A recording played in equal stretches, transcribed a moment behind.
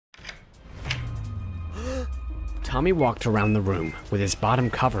Tommy walked around the room with his bottom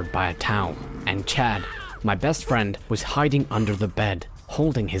covered by a towel, and Chad, my best friend, was hiding under the bed,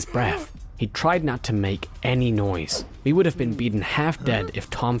 holding his breath. He tried not to make any noise. We would have been beaten half dead if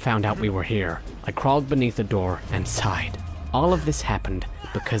Tom found out we were here. I crawled beneath the door and sighed. All of this happened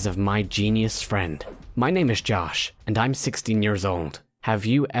because of my genius friend. My name is Josh, and I'm 16 years old. Have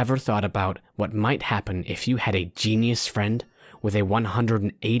you ever thought about what might happen if you had a genius friend with a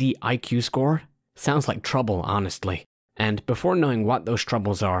 180 IQ score? Sounds like trouble, honestly. And before knowing what those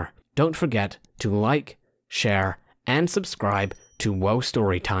troubles are, don't forget to like, share, and subscribe to Whoa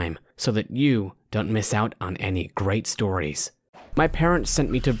Storytime so that you don't miss out on any great stories. My parents sent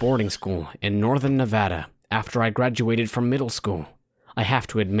me to boarding school in northern Nevada after I graduated from middle school. I have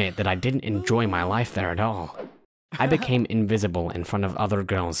to admit that I didn't enjoy my life there at all. I became invisible in front of other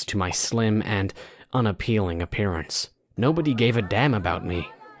girls to my slim and unappealing appearance. Nobody gave a damn about me.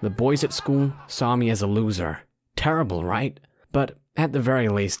 The boys at school saw me as a loser. Terrible, right? But at the very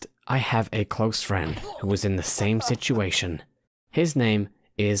least, I have a close friend who was in the same situation. His name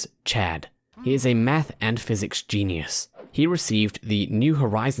is Chad. He is a math and physics genius. He received the New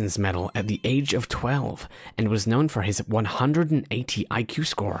Horizons Medal at the age of 12 and was known for his 180 IQ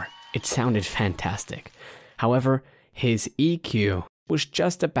score. It sounded fantastic. However, his EQ was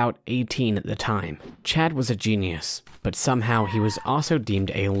just about 18 at the time. Chad was a genius, but somehow he was also deemed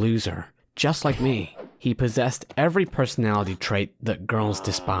a loser. Just like me, he possessed every personality trait that girls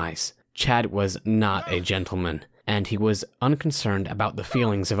despise. Chad was not a gentleman, and he was unconcerned about the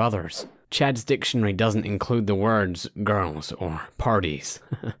feelings of others. Chad's dictionary doesn't include the words girls or parties.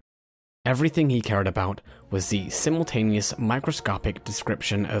 Everything he cared about was the simultaneous microscopic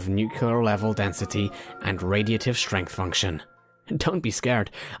description of nuclear level density and radiative strength function. Don't be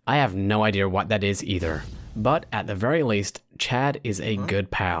scared, I have no idea what that is either. But at the very least, Chad is a good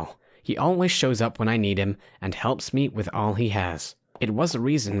pal. He always shows up when I need him and helps me with all he has. It was a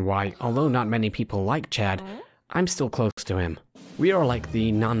reason why, although not many people like Chad, I'm still close to him. We are like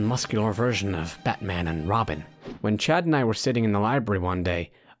the non-muscular version of Batman and Robin. When Chad and I were sitting in the library one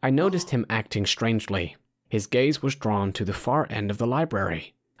day, I noticed him acting strangely. His gaze was drawn to the far end of the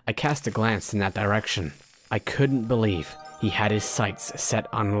library. I cast a glance in that direction. I couldn't believe he had his sights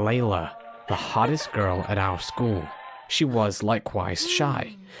set on Layla, the hottest girl at our school. She was likewise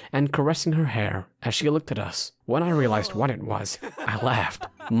shy, and caressing her hair as she looked at us. When I realized what it was, I laughed.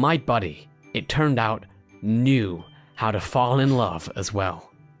 My buddy, it turned out, knew how to fall in love as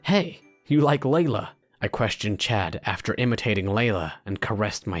well. Hey, you like Layla? I questioned Chad after imitating Layla and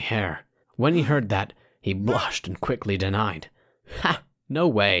caressed my hair. When he heard that, he blushed and quickly denied. Ha! No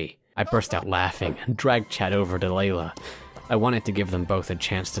way! I burst out laughing and dragged Chad over to Layla. I wanted to give them both a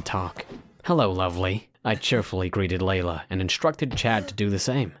chance to talk. Hello, lovely. I cheerfully greeted Layla and instructed Chad to do the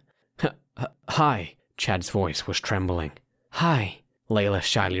same. Hi. Chad's voice was trembling. Hi, Layla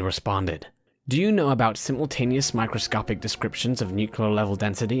shyly responded. Do you know about simultaneous microscopic descriptions of nuclear level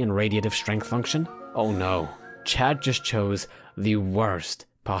density and radiative strength function? Oh no, Chad just chose the worst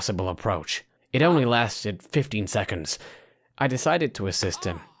possible approach. It only lasted 15 seconds. I decided to assist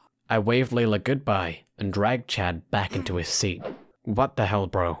him. I waved Layla goodbye and dragged Chad back into his seat. What the hell,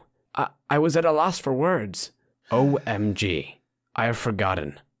 bro? I was at a loss for words. OMG. I have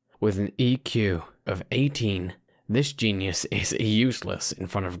forgotten. With an EQ of 18, this genius is useless in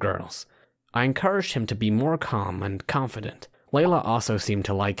front of girls. I encouraged him to be more calm and confident. Layla also seemed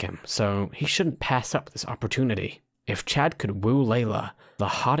to like him, so he shouldn't pass up this opportunity. If Chad could woo Layla, the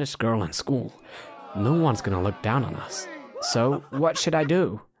hottest girl in school, no one's gonna look down on us. So, what should I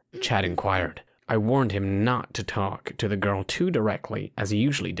do? Chad inquired. I warned him not to talk to the girl too directly, as he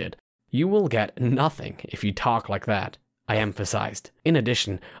usually did. You will get nothing if you talk like that, I emphasized. In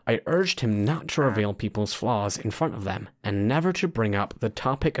addition, I urged him not to reveal people's flaws in front of them, and never to bring up the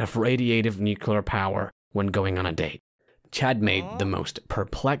topic of radiative nuclear power when going on a date. Chad made the most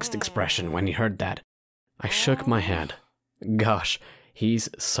perplexed expression when he heard that. I shook my head. Gosh, he's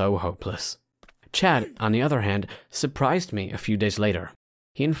so hopeless. Chad, on the other hand, surprised me a few days later.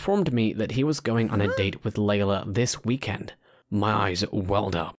 He informed me that he was going on a date with Layla this weekend. My eyes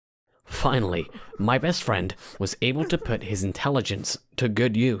welled up. Finally, my best friend was able to put his intelligence to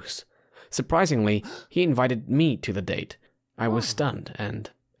good use. Surprisingly, he invited me to the date. I was stunned and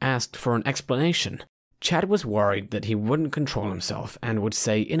asked for an explanation. Chad was worried that he wouldn't control himself and would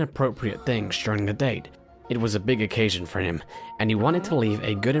say inappropriate things during the date. It was a big occasion for him, and he wanted to leave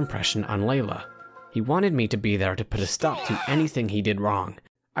a good impression on Layla. He wanted me to be there to put a stop to anything he did wrong.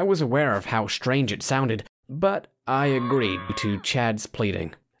 I was aware of how strange it sounded, but I agreed to Chad's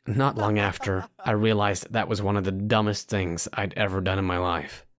pleading. Not long after, I realized that was one of the dumbest things I'd ever done in my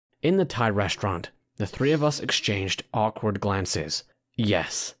life. In the Thai restaurant, The three of us exchanged awkward glances.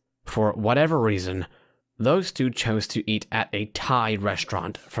 Yes, for whatever reason, those two chose to eat at a Thai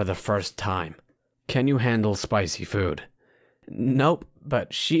restaurant for the first time. Can you handle spicy food? Nope,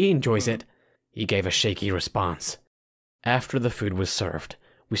 but she enjoys it. He gave a shaky response. After the food was served,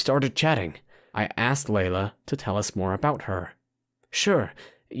 we started chatting. I asked Layla to tell us more about her. Sure,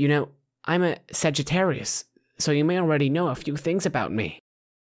 you know, I'm a Sagittarius, so you may already know a few things about me.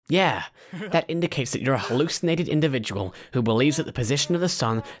 Yeah, that indicates that you're a hallucinated individual who believes that the position of the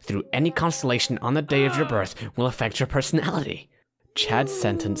sun through any constellation on the day of your birth will affect your personality. Chad's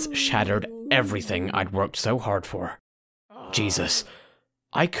sentence shattered everything I'd worked so hard for. Jesus,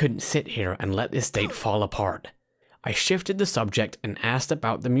 I couldn't sit here and let this date fall apart. I shifted the subject and asked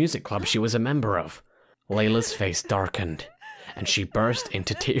about the music club she was a member of. Layla's face darkened, and she burst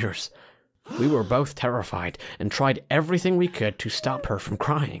into tears. We were both terrified and tried everything we could to stop her from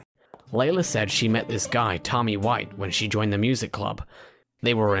crying. Layla said she met this guy, Tommy White, when she joined the music club.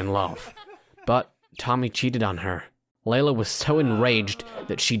 They were in love, but Tommy cheated on her. Layla was so enraged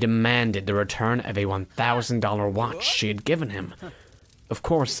that she demanded the return of a $1,000 watch she had given him. Of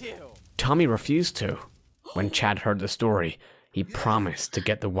course, Tommy refused to. When Chad heard the story, he promised to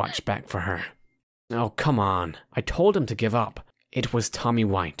get the watch back for her. Oh, come on. I told him to give up. It was Tommy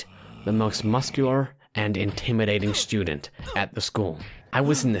White, the most muscular and intimidating student at the school. I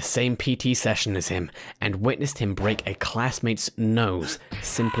was in the same PT session as him and witnessed him break a classmate's nose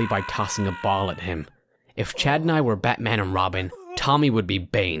simply by tossing a ball at him. If Chad and I were Batman and Robin, Tommy would be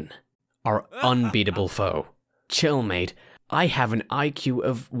Bane, our unbeatable foe. Chill, mate. I have an IQ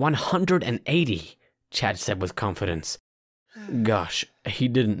of 180, Chad said with confidence. Gosh, he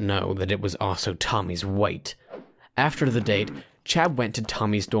didn't know that it was also Tommy's weight. After the date, Chad went to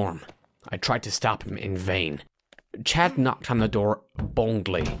Tommy's dorm. I tried to stop him in vain. Chad knocked on the door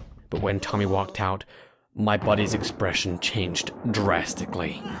boldly, but when Tommy walked out, my buddy's expression changed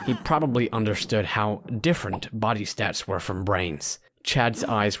drastically. He probably understood how different body stats were from brains. Chad's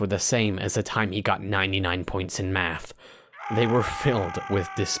eyes were the same as the time he got 99 points in math. They were filled with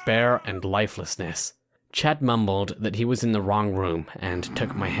despair and lifelessness. Chad mumbled that he was in the wrong room and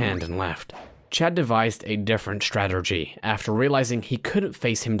took my hand and left. Chad devised a different strategy after realizing he couldn't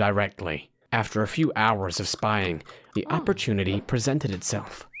face him directly. After a few hours of spying, the opportunity presented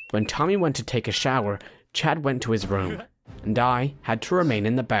itself. When Tommy went to take a shower, Chad went to his room, and I had to remain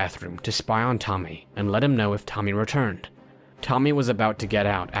in the bathroom to spy on Tommy and let him know if Tommy returned. Tommy was about to get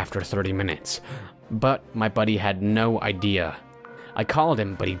out after 30 minutes, but my buddy had no idea. I called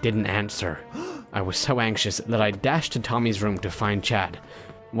him, but he didn't answer. I was so anxious that I dashed to Tommy's room to find Chad.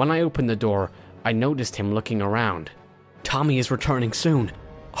 When I opened the door, I noticed him looking around. Tommy is returning soon.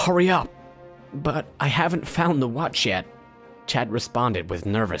 Hurry up. But I haven't found the watch yet. Chad responded with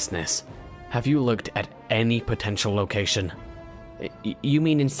nervousness. Have you looked at any potential location? You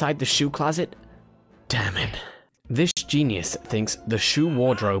mean inside the shoe closet? Damn it. This genius thinks the shoe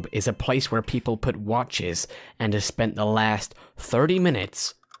wardrobe is a place where people put watches and has spent the last 30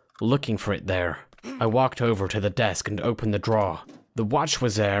 minutes looking for it there. I walked over to the desk and opened the drawer. The watch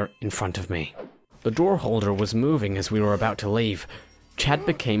was there in front of me. The door holder was moving as we were about to leave. Chad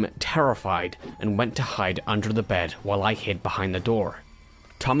became terrified and went to hide under the bed while I hid behind the door.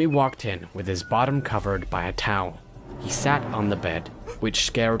 Tommy walked in with his bottom covered by a towel. He sat on the bed, which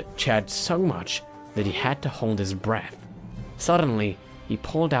scared Chad so much that he had to hold his breath. Suddenly, he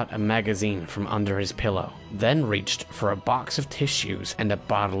pulled out a magazine from under his pillow, then reached for a box of tissues and a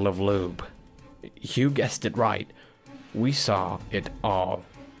bottle of lube. You guessed it right. We saw it all.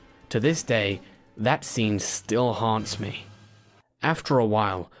 To this day, that scene still haunts me. After a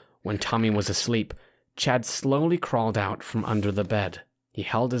while, when Tommy was asleep, Chad slowly crawled out from under the bed. He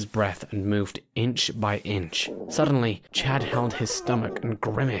held his breath and moved inch by inch. Suddenly, Chad held his stomach and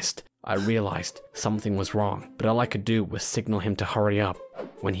grimaced. I realized something was wrong, but all I could do was signal him to hurry up.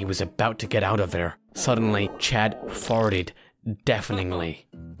 When he was about to get out of there, suddenly Chad farted deafeningly.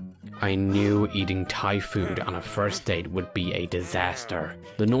 I knew eating Thai food on a first date would be a disaster.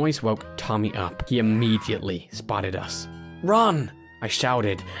 The noise woke Tommy up. He immediately spotted us. Run! I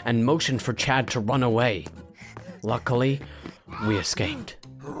shouted and motioned for Chad to run away. Luckily, we escaped.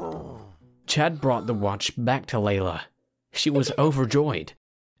 Chad brought the watch back to Layla. She was overjoyed,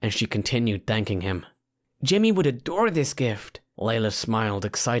 and she continued thanking him. Jimmy would adore this gift. Layla smiled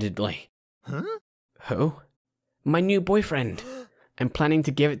excitedly. Huh? Who? My new boyfriend. I'm planning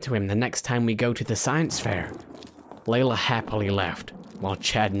to give it to him the next time we go to the science fair. Layla happily left, while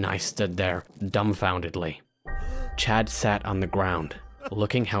Chad and I stood there dumbfoundedly. Chad sat on the ground,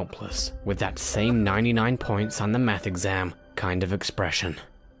 looking helpless, with that same 99 points on the math exam kind of expression.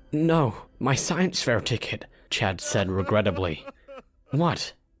 No, my science fair ticket, Chad said regrettably.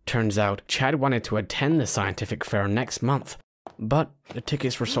 What? Turns out Chad wanted to attend the scientific fair next month, but the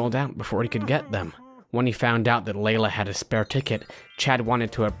tickets were sold out before he could get them. When he found out that Layla had a spare ticket, Chad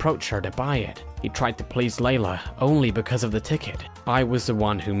wanted to approach her to buy it. He tried to please Layla only because of the ticket. I was the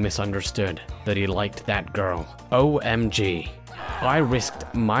one who misunderstood that he liked that girl. OMG. I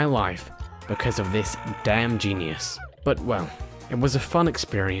risked my life because of this damn genius. But well, it was a fun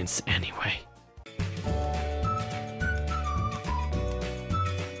experience anyway.